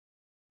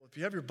If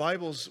you have your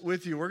Bibles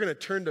with you, we're going to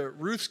turn to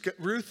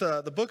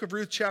the book of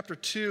Ruth, chapter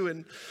 2.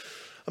 And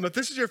if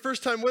this is your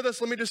first time with us,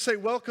 let me just say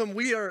welcome.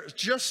 We are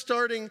just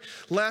starting.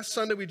 Last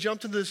Sunday, we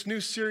jumped into this new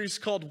series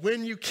called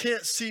When You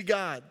Can't See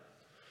God.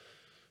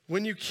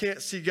 When You Can't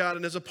See God.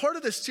 And as a part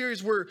of this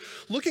series, we're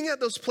looking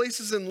at those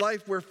places in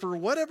life where, for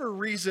whatever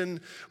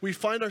reason, we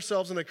find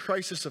ourselves in a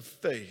crisis of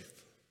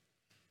faith.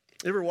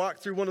 You ever walk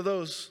through one of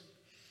those?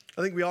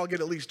 I think we all get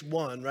at least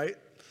one, right?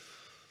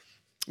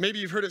 Maybe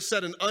you've heard it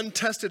said, an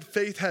untested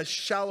faith has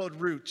shallowed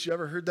roots. You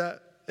ever heard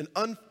that? An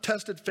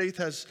untested faith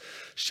has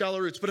shallow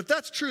roots. But if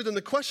that's true, then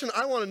the question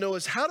I want to know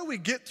is, how do we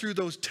get through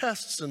those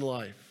tests in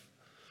life?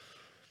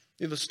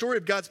 You know, the story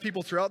of God's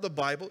people throughout the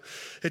Bible,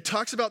 it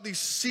talks about these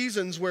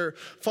seasons where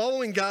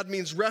following God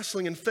means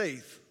wrestling in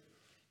faith.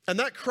 And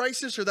that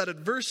crisis or that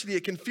adversity,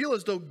 it can feel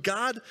as though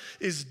God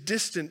is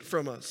distant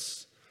from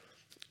us.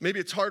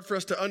 Maybe it's hard for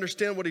us to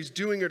understand what he's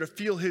doing or to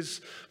feel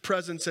his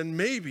presence. And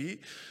maybe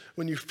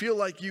when you feel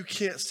like you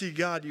can't see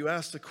God, you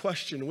ask the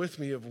question with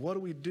me of, what do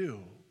we do?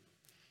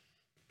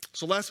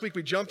 So last week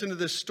we jumped into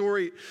this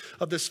story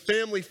of this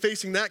family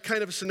facing that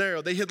kind of a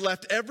scenario. They had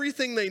left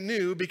everything they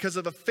knew because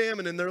of a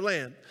famine in their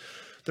land.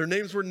 Their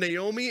names were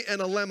Naomi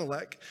and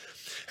Elimelech.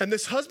 And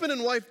this husband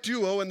and wife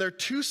duo and their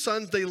two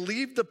sons, they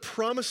leave the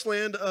promised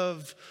land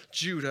of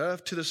Judah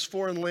to this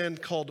foreign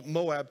land called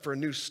Moab for a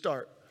new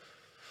start.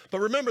 But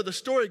remember, the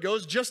story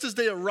goes, just as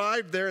they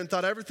arrived there and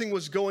thought everything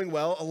was going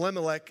well,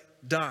 Elimelech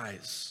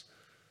dies.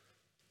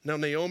 Now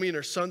Naomi and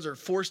her sons are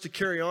forced to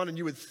carry on, and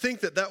you would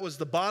think that that was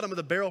the bottom of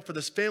the barrel for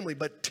this family.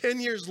 But 10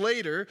 years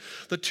later,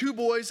 the two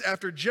boys,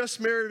 after just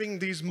marrying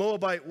these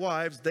Moabite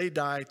wives, they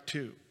die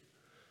too.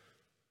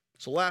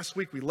 So last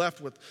week we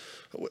left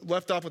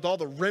off with all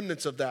the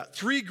remnants of that.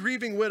 3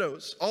 grieving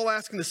widows, all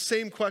asking the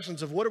same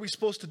questions of, what are we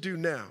supposed to do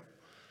now?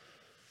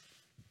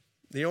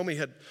 Naomi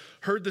had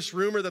heard this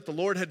rumor that the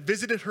Lord had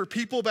visited her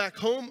people back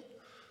home.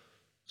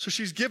 So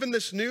she's given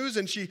this news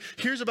and she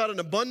hears about an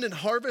abundant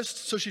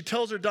harvest. So she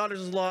tells her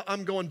daughters-in-law,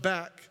 I'm going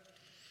back.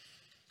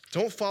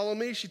 Don't follow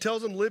me. She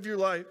tells them, live your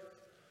life.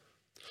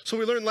 So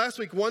we learned last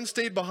week, one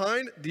stayed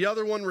behind. The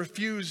other one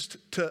refused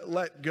to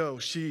let go.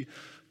 She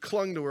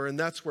clung to her, and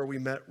that's where we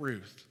met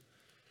Ruth.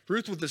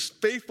 Ruth was this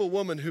faithful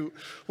woman who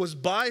was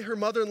by her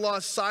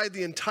mother-in-law's side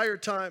the entire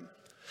time.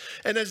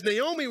 And as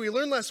Naomi, we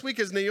learned last week,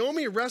 as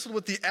Naomi wrestled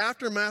with the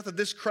aftermath of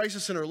this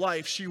crisis in her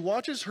life, she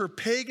watches her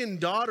pagan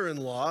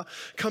daughter-in-law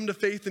come to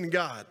faith in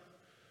God.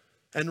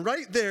 And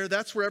right there,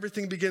 that's where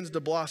everything begins to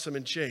blossom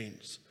and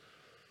change.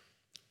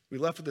 We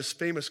left with this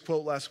famous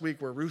quote last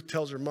week where Ruth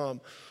tells her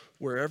mom,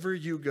 wherever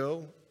you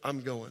go,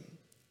 I'm going.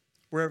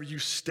 Wherever you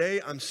stay,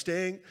 I'm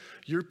staying.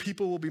 Your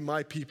people will be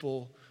my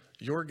people.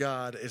 Your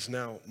God is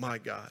now my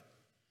God.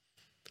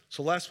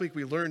 So last week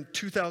we learned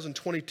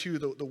 2022,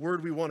 the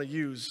word we want to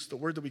use, the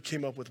word that we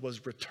came up with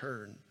was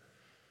return.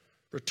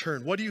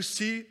 Return. What do you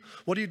see?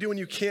 What do you do when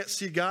you can't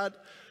see God?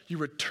 You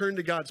return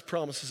to God's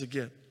promises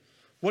again.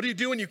 What do you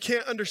do when you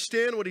can't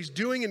understand what he's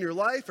doing in your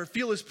life or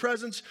feel his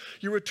presence?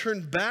 You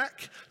return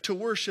back to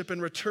worship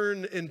and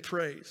return in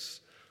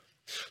praise.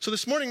 So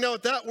this morning, now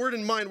with that word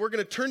in mind, we're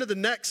going to turn to the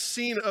next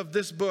scene of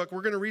this book.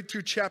 We're going to read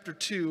through chapter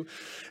 2,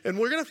 and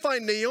we're going to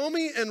find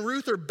Naomi and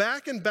Ruth are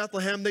back in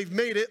Bethlehem. They've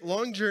made it,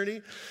 long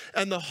journey,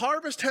 and the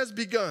harvest has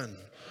begun.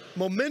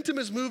 Momentum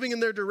is moving in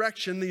their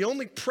direction. The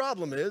only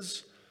problem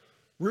is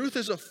Ruth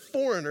is a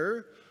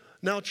foreigner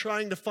now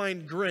trying to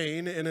find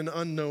grain in an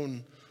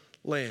unknown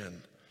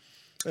land.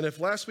 And if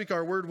last week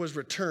our word was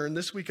return,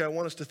 this week I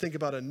want us to think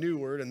about a new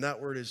word, and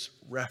that word is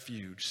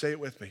refuge. Say it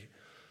with me.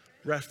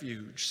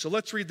 Refuge. So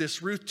let's read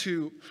this, Ruth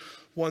 2,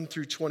 1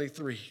 through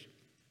 23.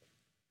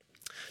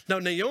 Now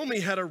Naomi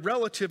had a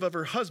relative of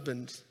her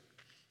husband's,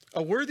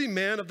 a worthy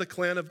man of the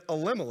clan of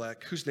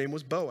Elimelech, whose name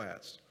was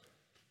Boaz.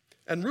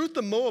 And Ruth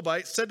the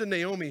Moabite said to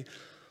Naomi,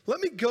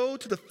 let me go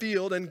to the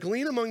field and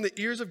glean among the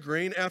ears of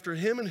grain after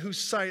him in whose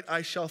sight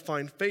I shall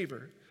find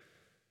favor.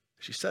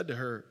 She said to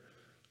her,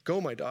 go,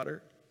 my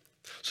daughter.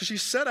 So she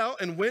set out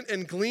and went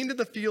and gleaned in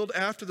the field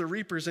after the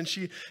reapers, and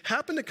she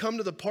happened to come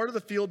to the part of the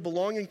field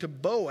belonging to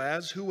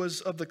Boaz, who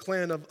was of the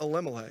clan of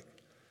Elimelech.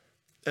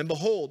 And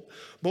behold,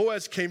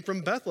 Boaz came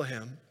from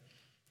Bethlehem,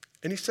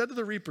 and he said to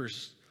the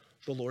reapers,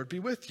 the Lord be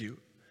with you.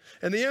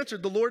 And they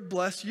answered, the Lord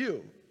bless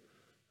you.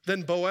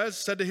 Then Boaz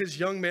said to his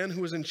young man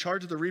who was in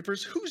charge of the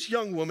reapers, whose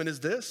young woman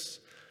is this?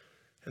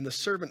 And the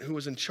servant who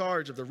was in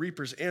charge of the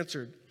reapers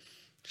answered,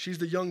 she's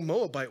the young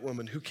Moabite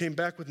woman who came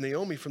back with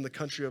Naomi from the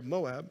country of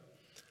Moab.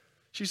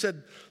 She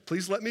said,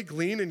 please let me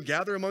glean and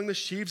gather among the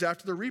sheaves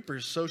after the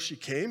reapers. So she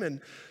came,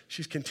 and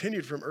she's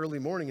continued from early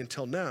morning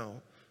until now,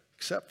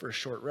 except for a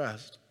short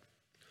rest.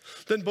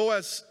 Then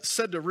Boaz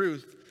said to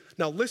Ruth,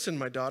 now listen,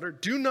 my daughter,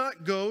 do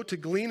not go to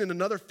glean in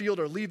another field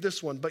or leave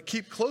this one, but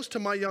keep close to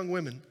my young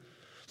women.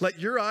 Let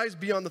your eyes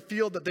be on the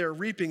field that they are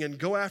reaping and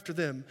go after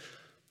them.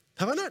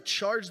 Have I not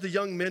charged the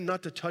young men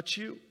not to touch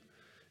you?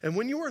 And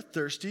when you are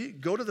thirsty,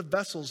 go to the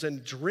vessels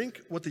and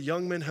drink what the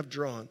young men have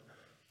drawn.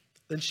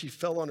 Then she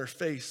fell on her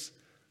face,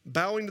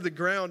 bowing to the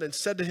ground, and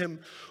said to him,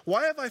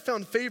 why have I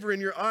found favor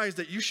in your eyes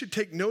that you should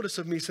take notice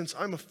of me since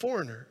I'm a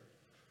foreigner?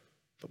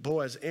 But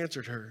Boaz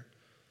answered her,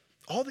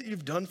 all that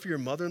you've done for your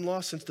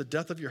mother-in-law since the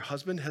death of your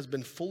husband has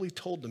been fully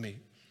told to me,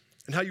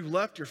 and how you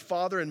left your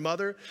father and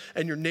mother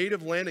and your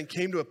native land and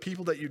came to a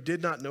people that you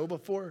did not know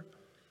before.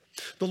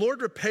 The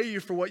Lord repay you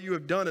for what you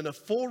have done, and a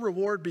full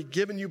reward be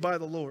given you by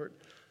the Lord,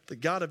 the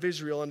God of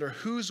Israel, under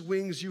whose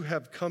wings you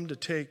have come to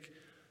take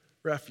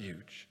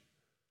refuge.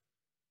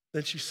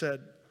 Then she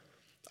said,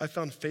 I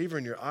found favor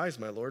in your eyes,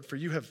 my Lord, for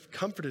you have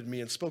comforted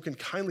me and spoken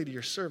kindly to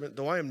your servant,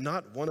 though I am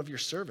not one of your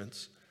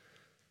servants.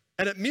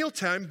 And at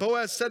mealtime,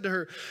 Boaz said to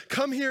her,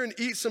 come here and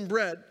eat some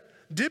bread.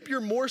 Dip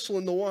your morsel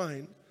in the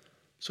wine.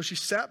 So she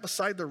sat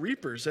beside the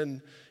reapers,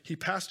 and he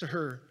passed to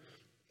her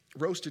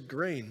roasted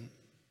grain.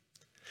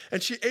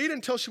 And she ate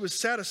until she was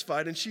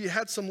satisfied, and she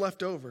had some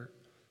left over.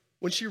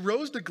 When she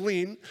rose to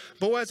glean,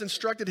 Boaz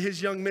instructed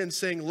his young men,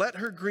 saying, let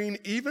her glean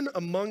even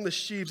among the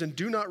sheaves, and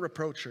do not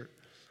reproach her.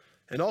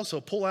 And also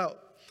pull out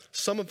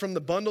some from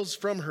the bundles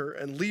from her,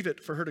 and leave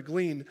it for her to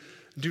glean.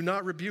 Do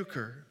not rebuke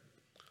her.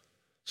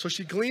 So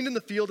she gleaned in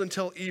the field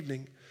until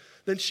evening.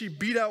 Then she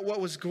beat out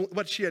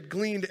what she had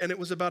gleaned, and it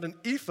was about an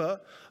ephah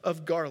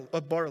of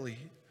barley.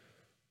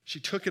 She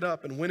took it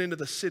up and went into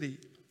the city.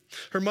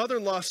 Her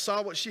mother-in-law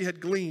saw what she had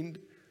gleaned.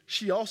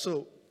 She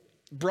also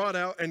brought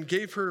out and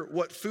gave her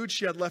what food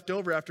she had left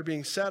over after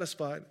being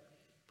satisfied.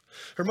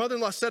 Her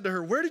mother-in-law said to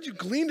her, where did you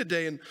glean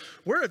today, and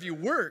where have you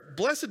worked?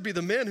 Blessed be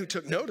the man who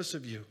took notice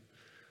of you.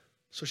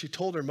 So she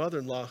told her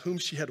mother-in-law whom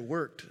she had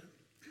worked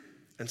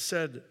and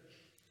said,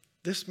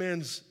 this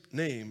man's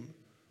name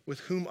with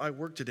whom I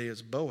work today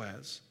is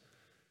Boaz.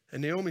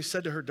 And Naomi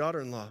said to her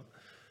daughter-in-law,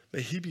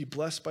 may he be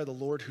blessed by the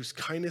Lord, whose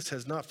kindness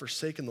has not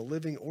forsaken the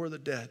living or the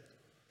dead.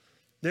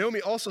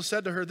 Naomi also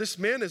said to her, this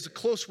man is a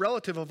close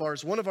relative of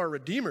ours, one of our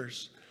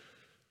redeemers.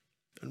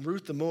 And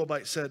Ruth the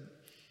Moabite said,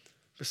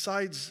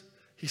 besides,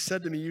 he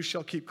said to me, you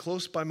shall keep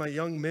close by my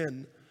young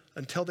men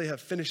until they have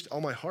finished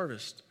all my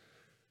harvest.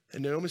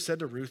 And Naomi said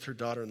to Ruth, her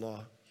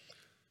daughter-in-law,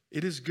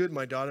 it is good,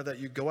 my daughter, that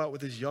you go out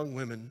with his young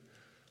women,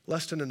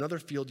 lest in another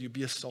field you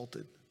be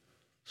assaulted.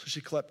 So she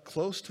crept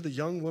close to the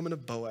young woman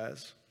of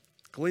Boaz,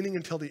 gleaning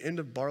until the end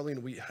of barley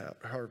and wheat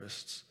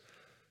harvests.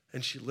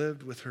 And she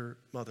lived with her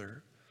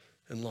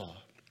mother-in-law.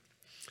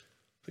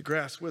 The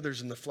grass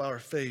withers and the flower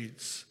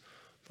fades,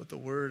 but the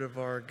word of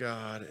our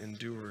God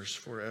endures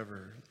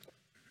forever.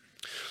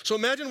 So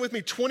imagine with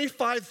me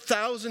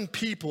 25,000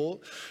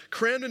 people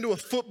crammed into a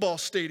football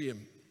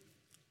stadium.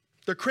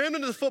 They're crammed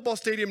into the football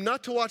stadium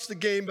not to watch the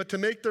game, but to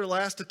make their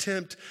last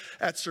attempt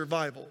at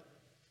survival.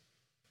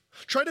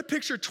 Try to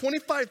picture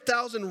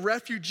 25,000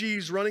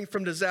 refugees running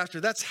from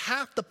disaster. That's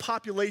half the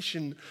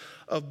population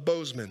of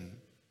Bozeman.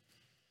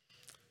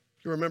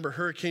 You remember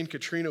Hurricane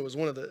Katrina was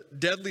one of the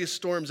deadliest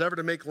storms ever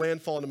to make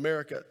landfall in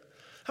America.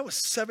 That was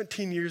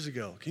 17 years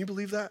ago. Can you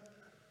believe that?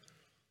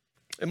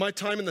 In my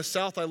time in the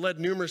South, I led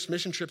numerous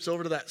mission trips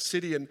over to that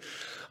city. And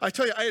I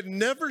tell you, I had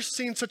never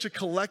seen such a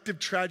collective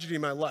tragedy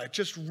in my life.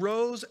 Just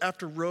rows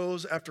after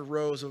rows after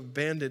rows of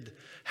abandoned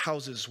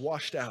houses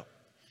washed out.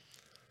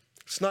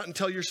 It's not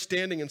until you're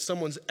standing in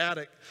someone's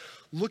attic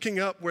looking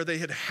up where they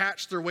had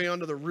hatched their way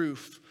onto the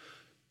roof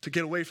to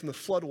get away from the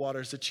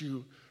floodwaters that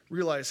you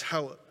realize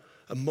how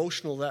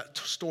emotional that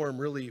storm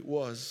really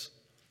was.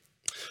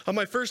 On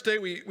my first day,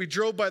 we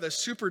drove by the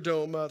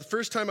Superdome, the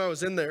first time I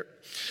was in there,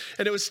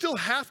 and it was still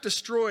half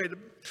destroyed.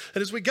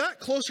 And as we got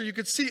closer, you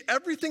could see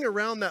everything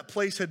around that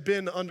place had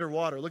been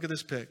underwater. Look at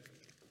this pic.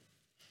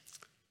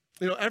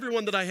 You know,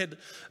 everyone that I had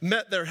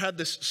met there had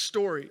this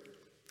story.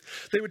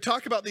 They would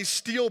talk about these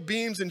steel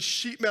beams and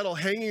sheet metal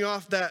hanging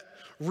off that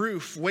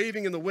roof,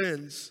 waving in the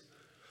winds.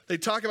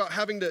 They'd talk about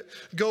having to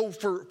go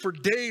for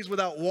days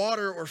without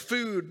water or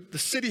food. The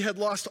city had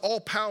lost all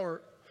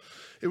power.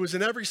 It was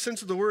in every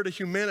sense of the word a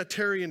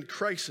humanitarian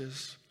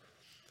crisis.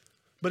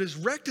 But as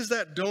wrecked as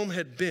that dome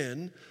had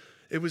been,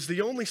 it was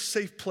the only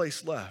safe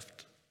place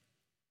left.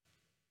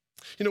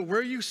 You know,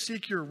 where you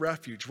seek your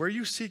refuge, where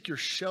you seek your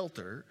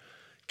shelter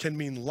can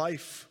mean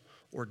life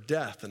or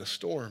death in a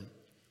storm.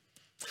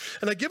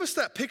 And I give us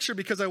that picture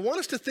because I want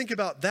us to think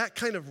about that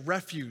kind of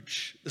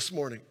refuge this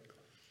morning.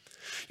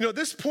 You know, at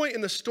this point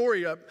in the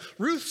story,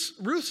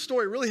 Ruth's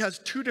story really has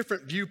two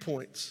different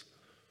viewpoints.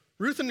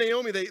 Ruth and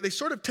Naomi, they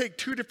sort of take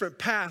two different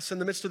paths in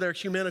the midst of their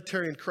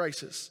humanitarian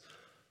crisis.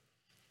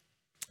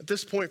 At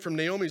this point, from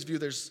Naomi's view,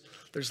 there's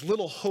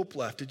little hope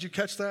left. Did you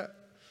catch that?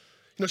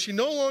 You know, she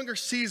no longer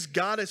sees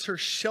God as her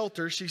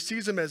shelter. She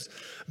sees him as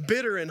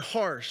bitter and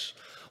harsh.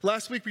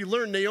 Last week we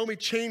learned Naomi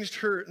changed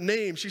her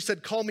name. She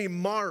said, call me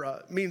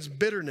Mara, means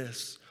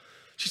bitterness.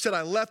 She said,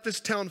 I left this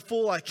town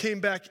full, I came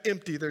back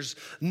empty. There's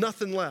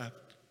nothing left.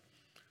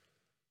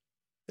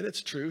 And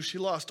it's true, she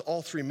lost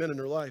all three men in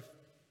her life.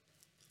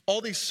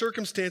 All these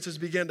circumstances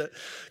began to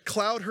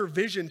cloud her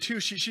vision too.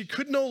 She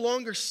could no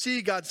longer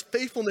see God's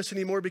faithfulness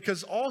anymore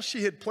because all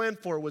she had planned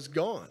for was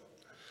gone.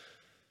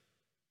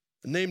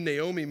 The name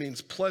Naomi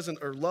means pleasant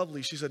or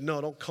lovely. She said, no,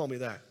 don't call me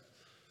that.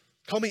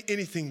 Call me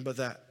anything but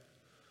that.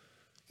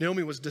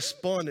 Naomi was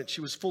despondent.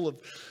 She was full of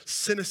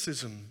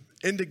cynicism,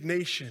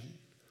 indignation.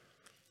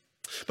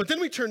 But then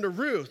we turn to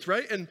Ruth,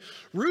 right? And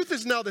Ruth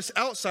is now this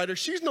outsider.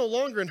 She's no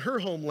longer in her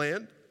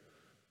homeland.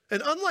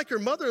 And unlike her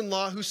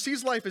mother-in-law, who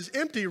sees life as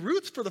empty,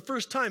 Ruth, for the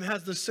first time,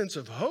 has this sense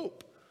of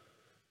hope.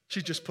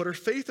 She just put her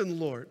faith in the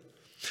Lord.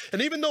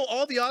 And even though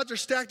all the odds are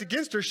stacked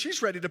against her,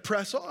 she's ready to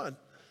press on.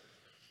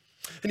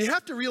 And you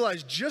have to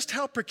realize just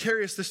how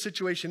precarious this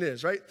situation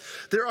is, right?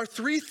 There are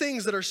three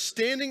things that are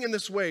standing in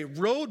this way,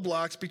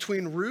 roadblocks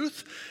between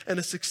Ruth and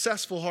a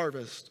successful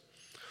harvest.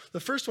 The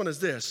first one is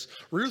this: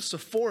 Ruth's a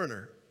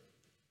foreigner.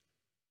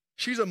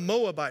 She's a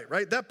Moabite,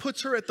 right? That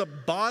puts her at the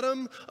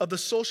bottom of the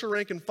social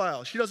rank and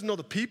file. She doesn't know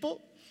the people.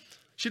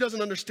 She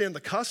doesn't understand the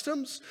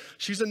customs.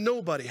 She's a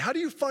nobody. How do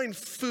you find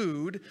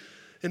food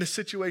in a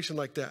situation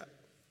like that?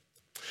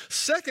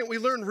 Second, we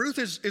learn Ruth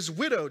is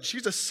widowed.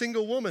 She's a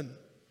single woman.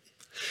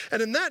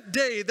 And in that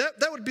day,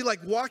 that would be like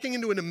walking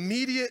into an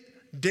immediate,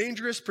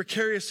 dangerous,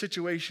 precarious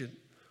situation.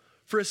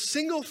 For a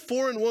single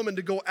foreign woman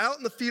to go out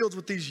in the fields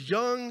with these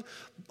young,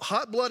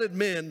 hot-blooded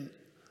men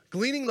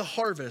gleaning the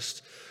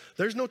harvest,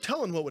 there's no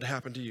telling what would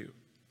happen to you.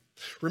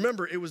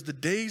 Remember, it was the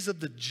days of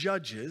the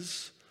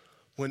judges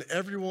when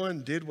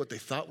everyone did what they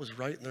thought was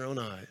right in their own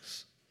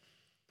eyes.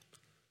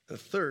 And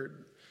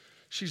third,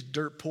 she's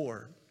dirt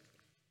poor.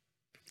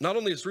 Not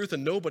only is Ruth a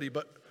nobody,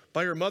 but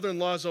by her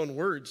mother-in-law's own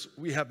words,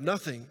 we have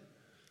nothing.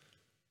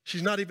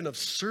 She's not even of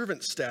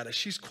servant status.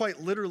 She's quite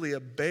literally a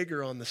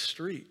beggar on the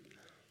street.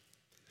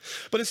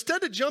 But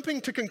instead of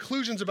jumping to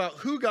conclusions about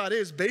who God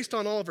is based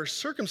on all of her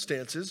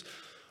circumstances,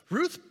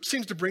 Ruth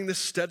seems to bring this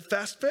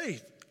steadfast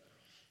faith.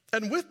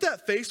 And with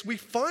that faith, we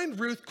find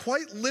Ruth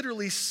quite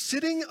literally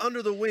sitting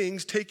under the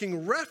wings,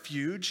 taking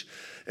refuge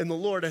in the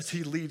Lord as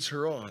he leads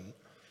her on.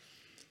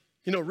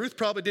 You know, Ruth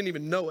probably didn't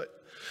even know it,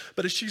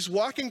 but as she's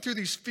walking through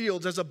these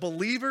fields as a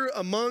believer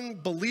among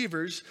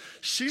believers,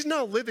 she's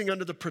now living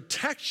under the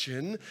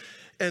protection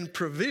and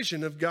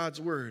provision of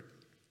God's word.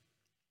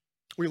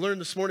 We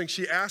learned this morning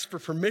she asked for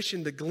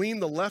permission to glean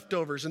the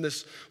leftovers in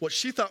this, what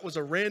she thought was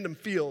a random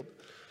field.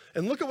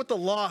 And look at what the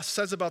law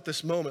says about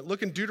this moment.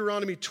 Look in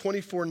Deuteronomy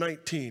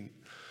 24:19.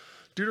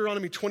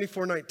 Deuteronomy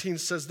 24:19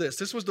 says this.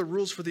 This was the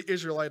rules for the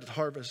Israelite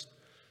harvest.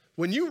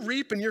 When you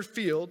reap in your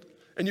field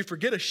and you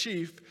forget a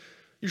sheaf,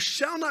 you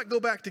shall not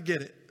go back to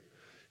get it.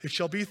 It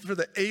shall be for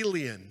the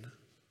alien,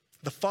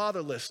 the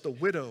fatherless, the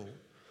widow.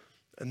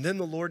 And then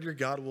the Lord your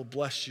God will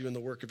bless you in the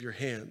work of your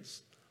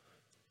hands.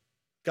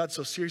 God's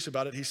so serious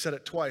about it, he said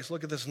it twice.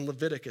 Look at this in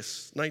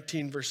Leviticus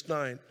 19, verse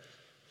 9.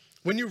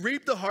 When you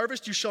reap the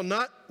harvest, you shall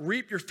not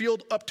reap your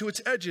field up to its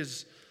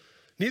edges.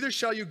 Neither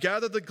shall you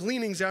gather the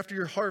gleanings after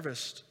your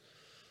harvest.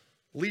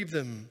 Leave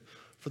them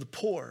for the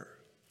poor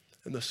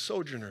and the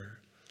sojourner.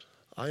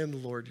 I am the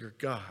Lord your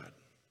God.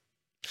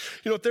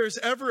 You know, if there's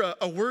ever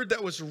a word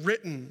that was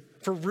written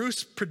for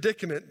Ruth's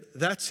predicament,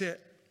 that's it.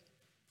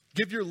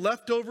 Give your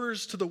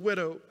leftovers to the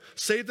widow.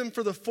 Save them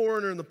for the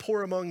foreigner and the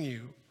poor among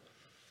you.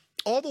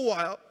 All the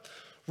while,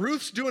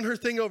 Ruth's doing her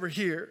thing over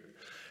here,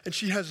 and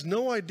she has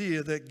no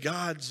idea that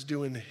God's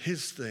doing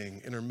his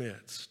thing in her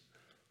midst.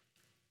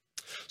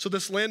 So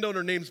this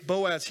landowner named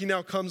Boaz, he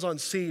now comes on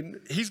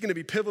scene. He's going to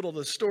be pivotal to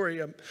the story.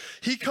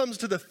 He comes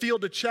to the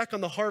field to check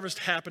on the harvest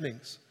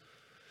happenings.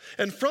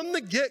 And from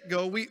the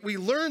get-go, we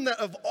learn that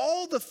of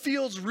all the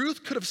fields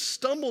Ruth could have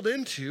stumbled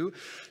into,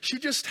 she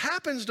just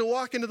happens to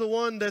walk into the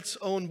one that's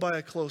owned by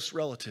a close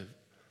relative.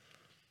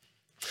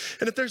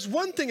 And if there's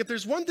one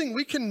thing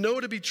we can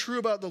know to be true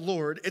about the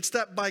Lord, it's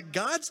that by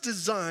God's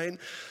design,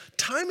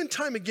 time and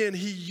time again,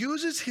 he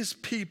uses his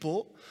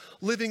people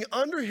living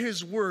under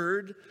his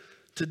word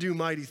to do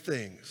mighty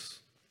things.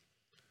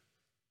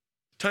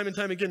 Time and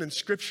time again in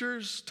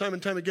scriptures, time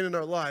and time again in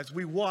our lives,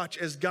 we watch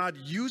as God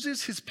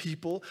uses his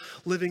people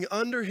living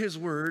under his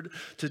word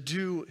to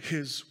do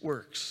his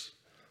works.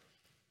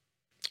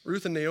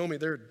 Ruth and Naomi,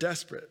 they're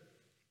desperate,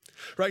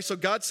 right? So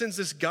God sends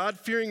this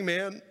God-fearing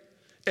man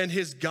and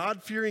his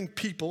God-fearing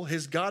people,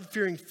 his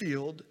God-fearing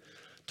field,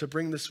 to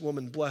bring this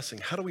woman blessing.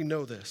 How do we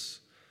know this?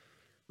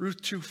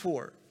 Ruth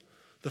 2:4.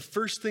 The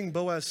first thing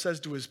Boaz says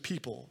to his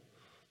people,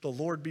 the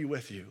Lord be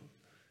with you.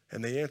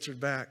 And they answered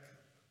back,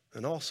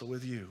 and also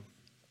with you.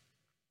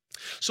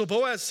 So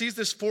Boaz sees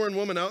this foreign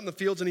woman out in the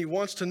fields and he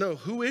wants to know,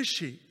 who is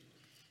she?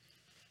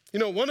 You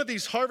know, one of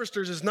these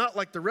harvesters is not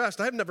like the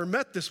rest. I have never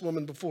met this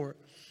woman before.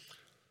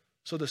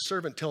 So the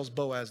servant tells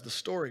Boaz the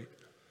story.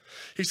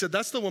 He said,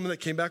 that's the woman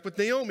that came back with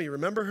Naomi.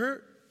 Remember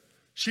her?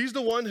 She's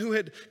the one who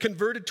had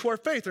converted to our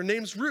faith. Her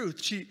name's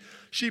Ruth.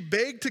 She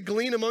begged to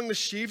glean among the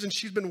sheaves, and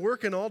she's been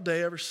working all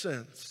day ever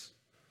since.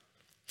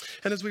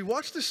 And as we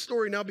watch this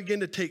story now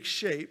begin to take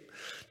shape,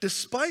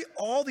 despite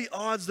all the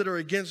odds that are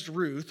against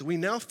Ruth, we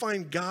now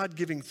find God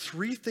giving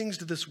three things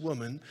to this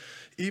woman,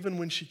 even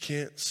when she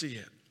can't see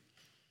it.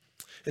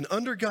 And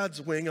under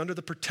God's wing, under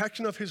the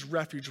protection of his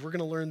refuge, we're going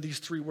to learn these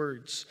three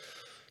words: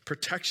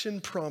 protection,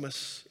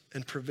 promise,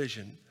 and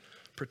provision.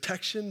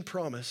 Protection,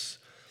 promise,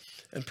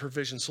 and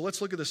provision. So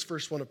let's look at this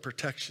first one of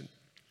protection.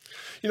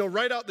 You know,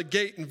 right out the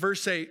gate in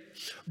verse 8,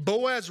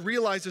 Boaz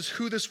realizes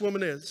who this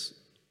woman is.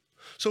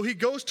 So he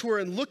goes to her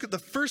and look at the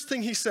first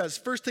thing he says,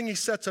 first thing he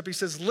sets up, he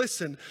says,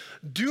 listen,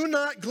 do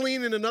not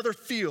glean in another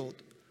field.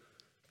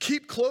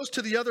 Keep close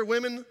to the other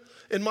women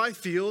in my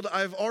field.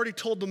 I've already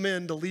told the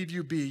men to leave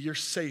you be. You're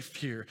safe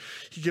here.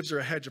 He gives her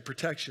a hedge of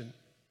protection.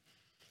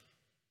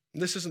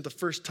 And this isn't the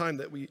first time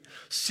that we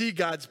see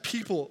God's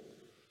people,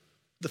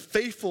 the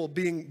faithful,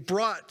 being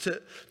brought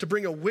to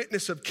bring a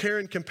witness of care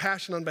and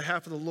compassion on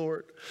behalf of the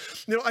Lord.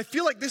 You know, I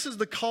feel like this is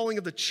the calling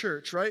of the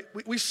church, right?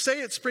 We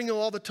say at Spring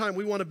Hill all the time,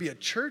 we want to be a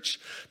church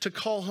to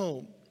call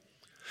home.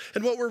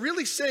 And what we're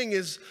really saying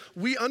is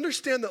we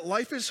understand that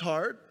life is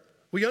hard.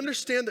 We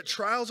understand that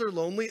trials are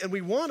lonely, and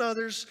we want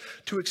others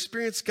to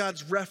experience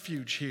God's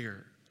refuge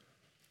here.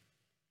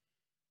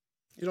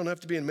 You don't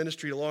have to be in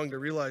ministry long to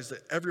realize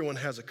that everyone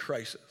has a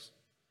crisis.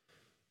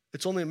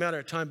 It's only a matter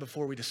of time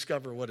before we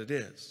discover what it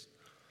is.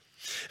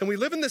 And we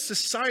live in this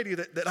society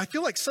that I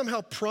feel like somehow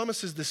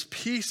promises this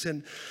peace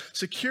and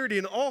security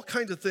and all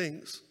kinds of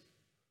things.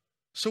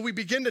 So we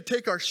begin to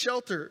take our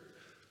shelter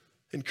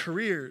in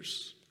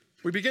careers.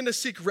 We begin to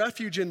seek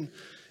refuge in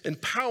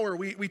power.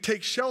 We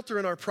take shelter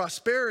in our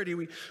prosperity.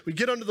 We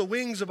get under the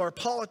wings of our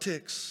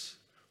politics.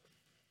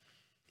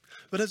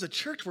 But as a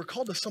church, we're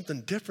called to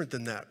something different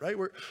than that, right?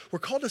 We're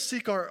called to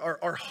seek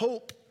our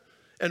hope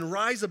and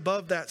rise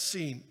above that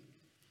scene.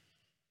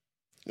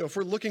 You know, if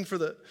we're looking for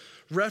the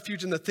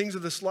refuge in the things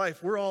of this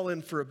life, we're all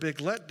in for a big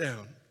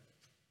letdown.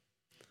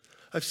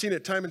 I've seen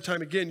it time and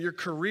time again, your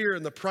career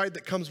and the pride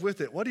that comes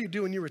with it. What do you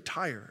do when you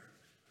retire?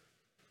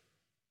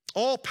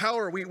 All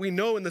power, we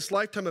know in this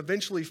lifetime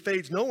eventually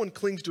fades. No one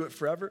clings to it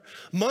forever.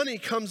 Money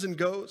comes and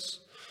goes.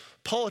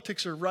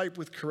 Politics are ripe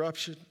with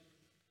corruption.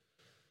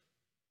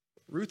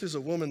 Ruth is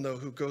a woman, though,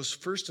 who goes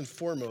first and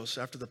foremost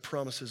after the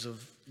promises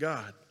of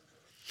God.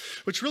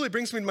 Which really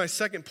brings me to my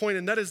second point,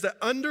 and that is that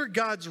under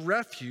God's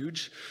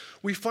refuge,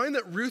 we find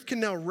that Ruth can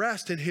now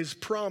rest in his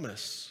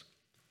promise.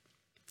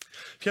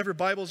 If you have your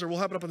Bibles, or we'll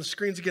have it up on the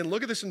screens again,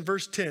 look at this in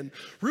verse 10.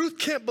 Ruth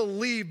can't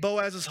believe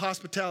Boaz's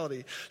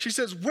hospitality. She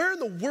says, "Where in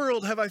the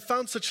world have I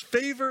found such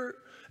favor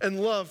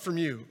and love from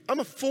you? I'm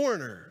a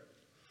foreigner."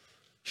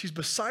 She's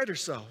beside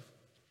herself.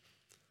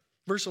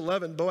 Verse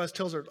 11, Boaz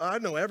tells her, "I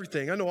know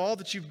everything. I know all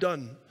that you've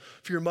done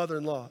for your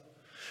mother-in-law.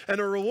 And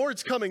a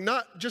reward's coming,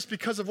 not just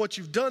because of what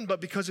you've done,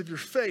 but because of your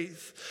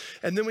faith."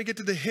 And then we get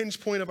to the hinge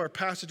point of our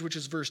passage, which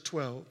is verse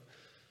 12.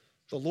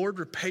 "The Lord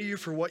repay you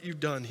for what you've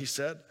done," he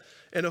said,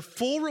 "and a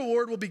full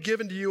reward will be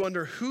given to you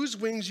under whose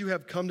wings you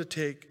have come to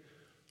take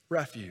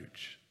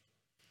refuge."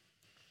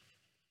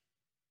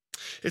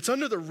 It's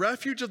under the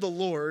refuge of the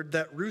Lord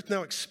that Ruth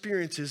now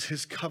experiences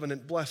his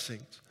covenant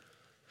blessings.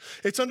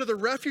 It's under the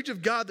refuge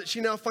of God that she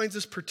now finds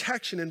this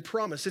protection and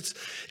promise. It's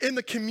in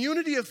the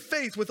community of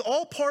faith with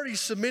all parties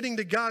submitting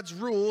to God's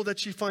rule that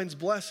she finds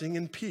blessing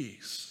and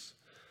peace.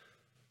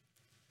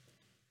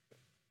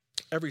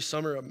 Every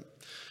summer,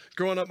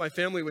 growing up, my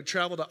family would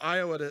travel to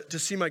Iowa to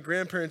see my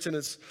grandparents, and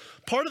as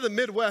part of the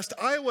Midwest,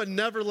 Iowa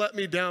never let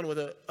me down with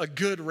a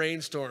good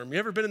rainstorm. You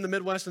ever been in the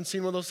Midwest and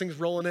seen one of those things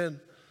rolling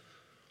in?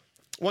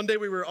 One day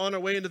we were on our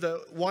way into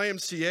the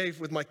YMCA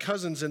with my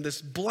cousins, and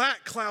this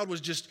black cloud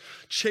was just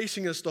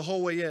chasing us the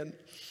whole way in.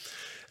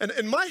 And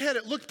in my head,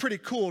 it looked pretty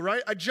cool,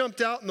 right? I jumped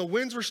out, and the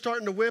winds were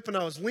starting to whip, and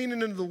I was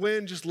leaning into the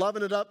wind, just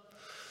loving it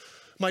up.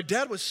 My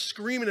dad was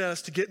screaming at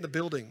us to get in the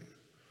building.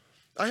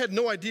 I had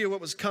no idea what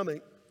was coming.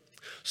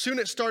 Soon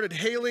it started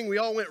hailing. We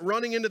all went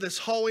running into this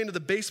hallway, into the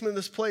basement of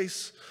this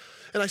place.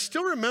 And I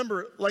still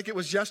remember, like it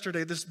was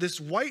yesterday, this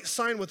white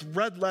sign with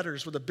red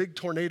letters with a big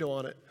tornado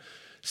on it.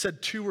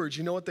 Said two words.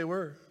 You know what they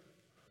were?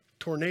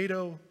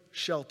 Tornado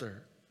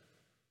shelter.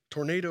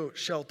 Tornado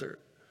shelter.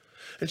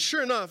 And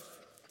sure enough,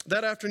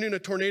 that afternoon a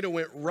tornado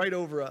went right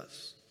over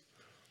us.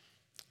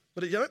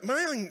 But at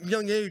my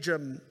young age,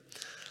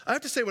 I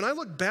have to say, when I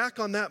look back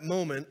on that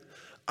moment,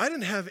 I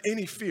didn't have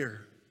any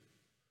fear.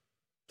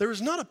 There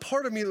was not a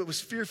part of me that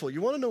was fearful.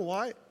 You want to know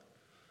why?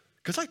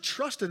 Because I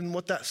trusted in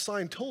what that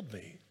sign told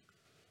me.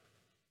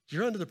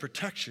 You're under the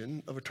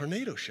protection of a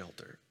tornado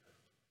shelter.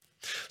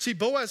 See,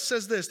 Boaz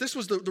says this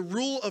was the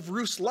rule of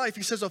Ruth's life.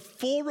 He says, a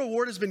full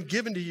reward has been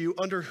given to you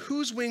under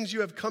whose wings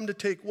you have come to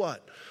take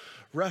what?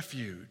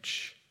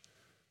 Refuge.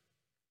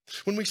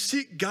 When we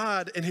seek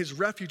God and his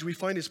refuge, we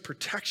find his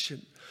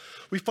protection.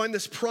 We find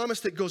this promise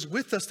that goes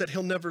with us that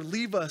he'll never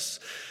leave us.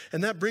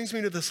 And that brings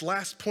me to this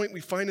last point we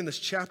find in this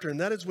chapter,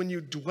 and that is when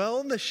you dwell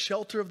in the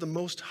shelter of the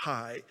Most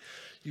High,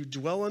 you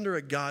dwell under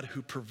a God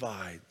who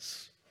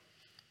provides.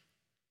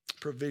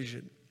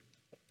 Provision.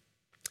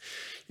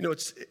 You know,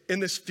 it's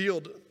in this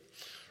field,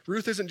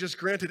 Ruth isn't just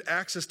granted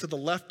access to the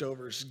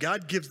leftovers.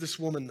 God gives this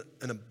woman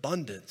an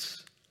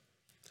abundance.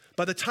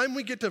 By the time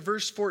we get to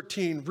verse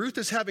 14, Ruth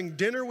is having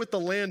dinner with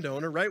the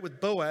landowner, right, with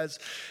Boaz.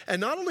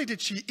 And not only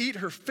did she eat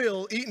her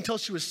fill, eat until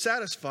she was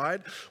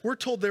satisfied, we're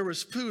told there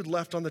was food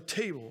left on the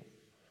table.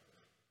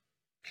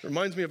 It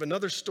reminds me of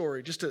another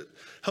story, just to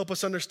help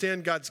us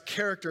understand God's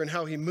character and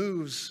how he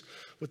moves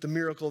with the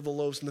miracle of the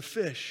loaves and the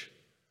fish.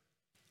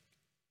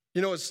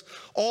 You know, as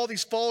all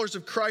these followers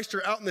of Christ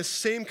are out in this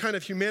same kind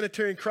of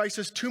humanitarian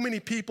crisis, too many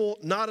people,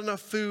 not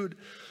enough food,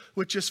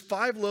 with just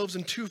 5 loaves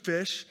and 2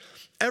 fish,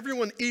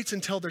 everyone eats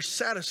until they're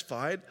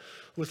satisfied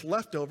with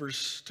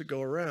leftovers to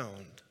go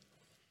around.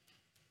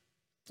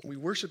 We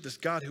worship this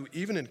God who,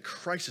 even in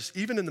crisis,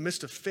 even in the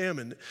midst of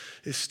famine,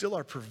 is still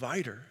our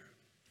provider.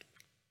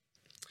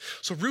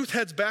 So Ruth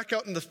heads back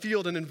out in the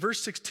field, and in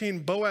verse 16,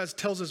 Boaz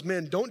tells his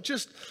men, don't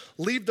just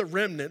leave the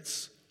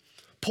remnants,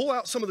 pull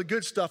out some of the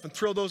good stuff and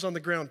throw those on the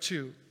ground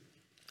too.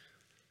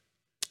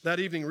 That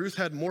evening, Ruth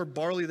had more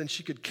barley than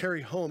she could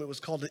carry home. It was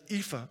called an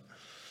ephah.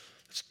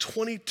 It's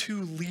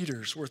 22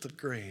 liters worth of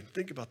grain.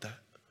 Think about that.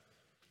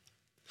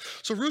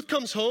 So Ruth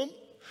comes home.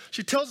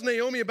 She tells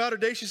Naomi about her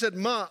day. She said,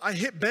 Ma, I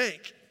hit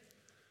bank.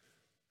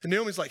 And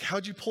Naomi's like,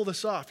 how'd you pull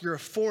this off? You're a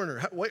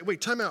foreigner.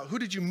 Wait, time out. Who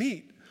did you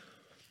meet?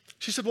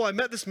 She said, well, I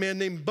met this man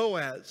named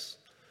Boaz.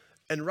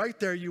 And right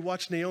there, you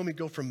watch Naomi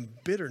go from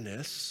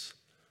bitterness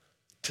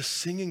to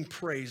singing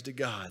praise to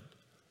God.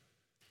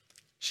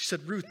 She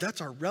said, Ruth,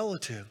 that's our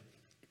relative.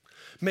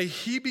 May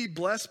he be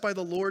blessed by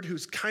the Lord,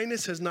 whose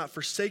kindness has not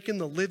forsaken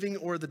the living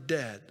or the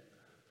dead.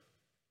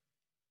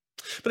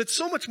 But it's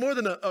so much more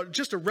than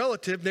just a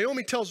relative.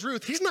 Naomi tells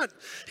Ruth, he's not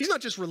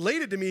just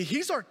related to me,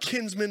 he's our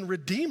kinsman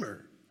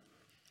redeemer.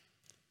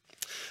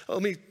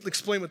 Let me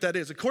explain what that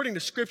is. According to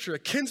Scripture, a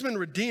kinsman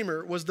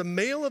redeemer was the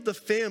male of the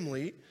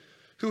family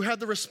who had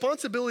the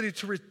responsibility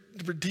to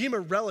redeem a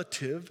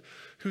relative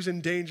who's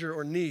in danger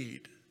or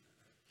need.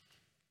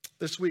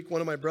 This week, one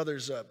of my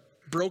brothers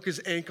broke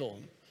his ankle,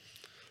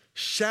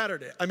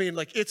 shattered it. I mean,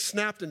 like it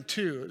snapped in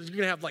two. You're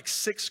gonna have like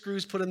 6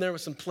 screws put in there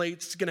with some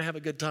plates. It's gonna have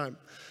a good time.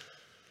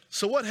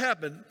 So what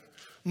happened?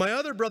 My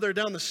other brother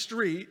down the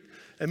street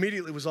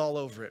immediately was all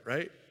over it,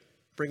 right?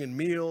 Bringing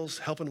meals,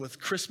 helping with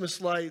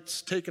Christmas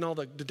lights, taking all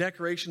the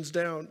decorations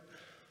down.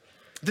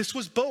 This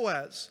was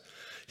Boaz.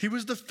 He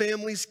was the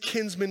family's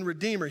kinsman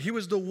redeemer. He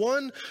was the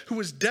one who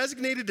was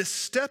designated to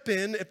step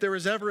in if there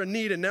was ever a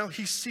need, and now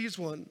he sees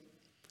one.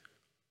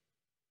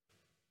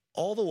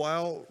 All the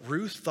while,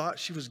 Ruth thought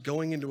she was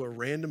going into a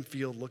random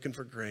field looking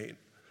for grain,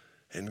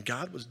 and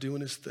God was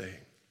doing his thing.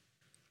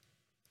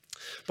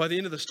 By the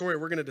end of the story,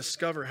 we're going to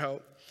discover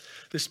how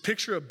this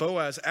picture of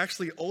Boaz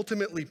actually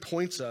ultimately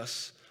points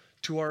us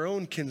to our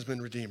own kinsman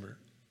redeemer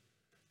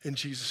in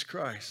Jesus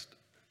Christ.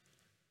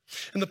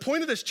 And the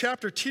point of this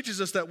chapter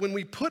teaches us that when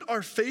we put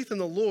our faith in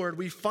the Lord,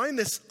 we find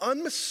this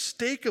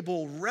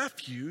unmistakable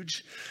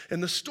refuge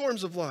in the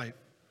storms of life,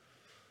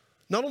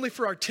 not only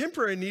for our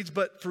temporary needs,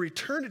 but for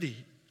eternity.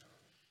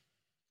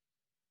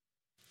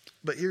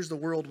 But here's the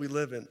world we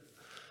live in.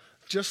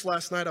 Just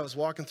last night, I was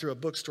walking through a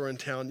bookstore in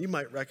town. You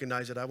might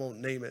recognize it. I won't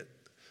name it.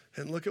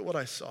 And look at what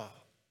I saw.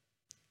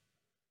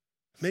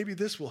 Maybe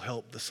this will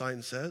help, the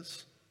sign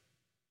says.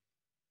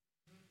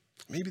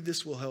 Maybe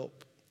this will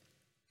help.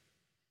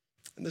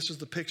 And this is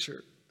the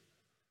picture.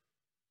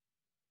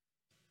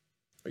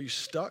 Are you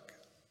stuck?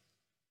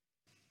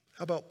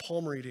 How about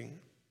palm reading?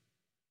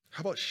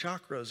 How about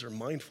chakras or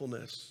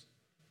mindfulness?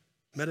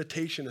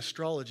 Meditation,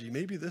 astrology.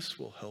 Maybe this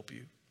will help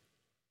you.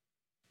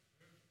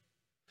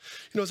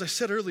 You know, as I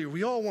said earlier,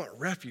 we all want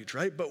refuge,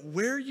 right? But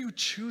where you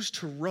choose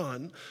to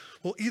run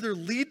will either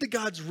lead to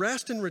God's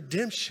rest and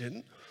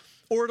redemption,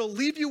 or it'll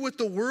leave you with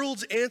the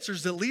world's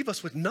answers that leave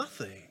us with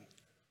nothing.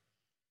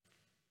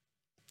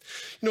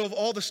 You know, of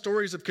all the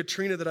stories of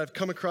Katrina that I've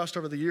come across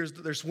over the years,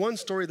 there's one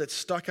story that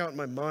stuck out in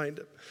my mind.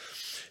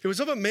 It was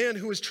of a man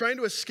who was trying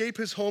to escape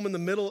his home in the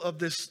middle of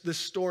this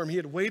storm. He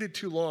had waited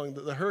too long.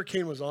 The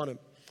hurricane was on him.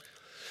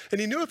 And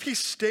he knew if he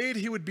stayed,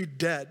 he would be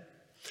dead.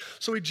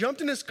 So he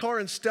jumped in his car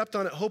and stepped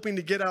on it, hoping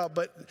to get out.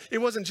 But it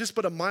wasn't just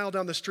but a mile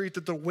down the street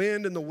that the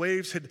wind and the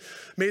waves had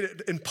made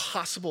it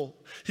impossible.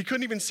 He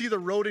couldn't even see the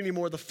road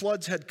anymore. The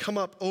floods had come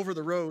up over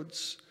the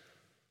roads.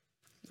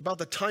 About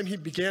the time he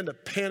began to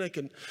panic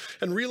and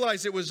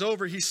realize it was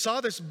over, he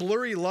saw this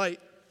blurry light.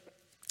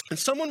 And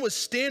someone was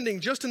standing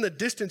just in the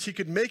distance. He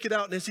could make it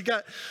out. And as he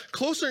got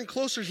closer and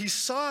closer, he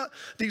saw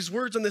these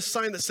words on this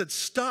sign that said,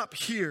 "Stop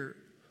here."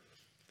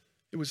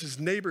 It was his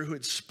neighbor who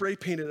had spray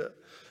painted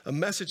a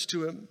message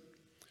to him.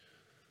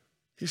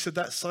 He said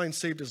that sign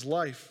saved his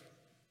life.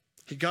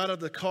 He got out of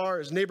the car.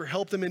 His neighbor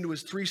helped him into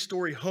his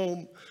 3-story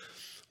home,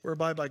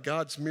 whereby by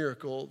God's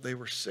miracle, they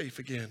were safe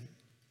again.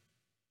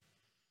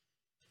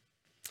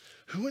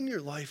 Who in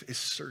your life is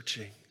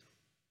searching?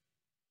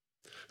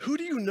 Who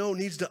do you know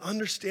needs to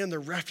understand the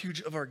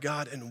refuge of our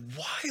God, and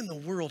why in the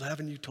world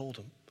haven't you told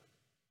him?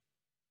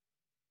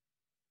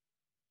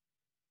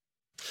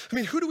 I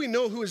mean, who do we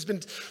know who has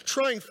been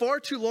trying far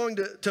too long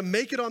to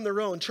make it on their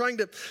own, trying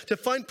to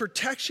find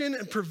protection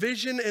and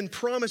provision and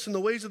promise in the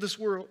ways of this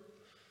world?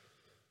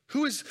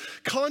 Who is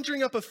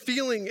conjuring up a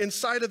feeling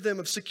inside of them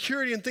of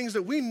security and things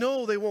that we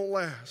know they won't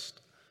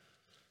last?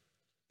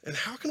 And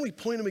how can we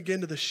point them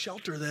again to the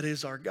shelter that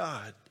is our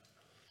God?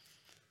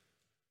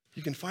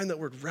 You can find that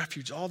word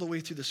refuge all the way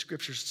through the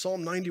scriptures.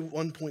 Psalm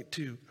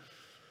 91.2.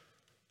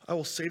 I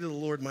will say to the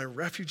Lord, my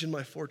refuge and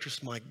my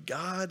fortress, my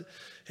God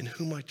in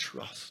whom I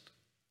trust.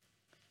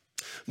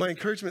 My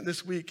encouragement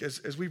this week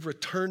as we've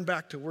returned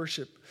back to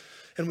worship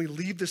and we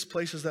leave this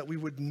place is that we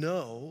would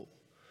know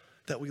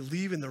that we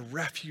leave in the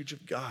refuge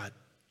of God,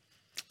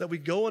 that we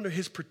go under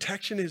his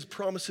protection, his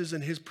promises,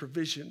 and his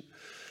provision,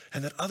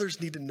 and that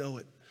others need to know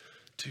it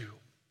too.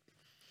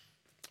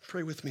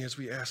 Pray with me as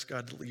we ask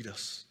God to lead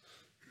us.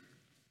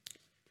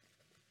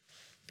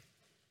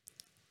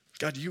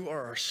 God, you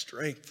are our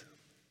strength.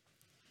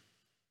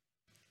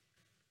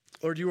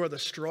 Lord, you are the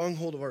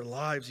stronghold of our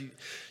lives.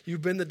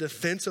 You've been the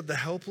defense of the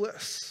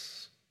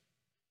helpless.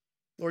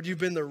 Lord, you've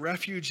been the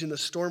refuge in the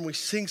storm. We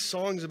sing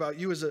songs about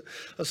you as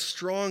a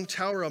strong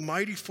tower, a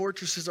mighty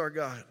fortress is our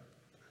God.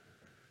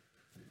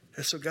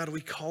 And so, God,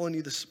 we call on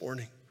you this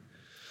morning.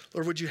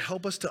 Lord, would you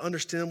help us to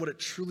understand what it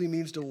truly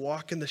means to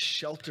walk in the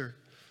shelter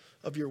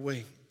of your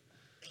wing?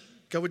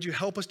 God, would you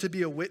help us to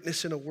be a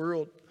witness in a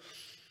world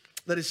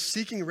that is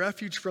seeking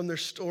refuge from their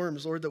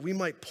storms, Lord, that we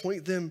might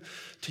point them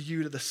to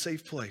you, to the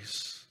safe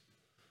place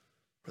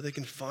where they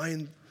can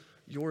find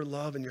your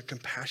love and your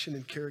compassion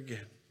and care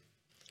again.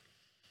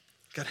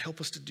 God,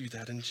 help us to do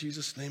that. In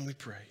Jesus' name we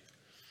pray.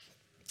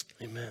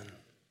 Amen.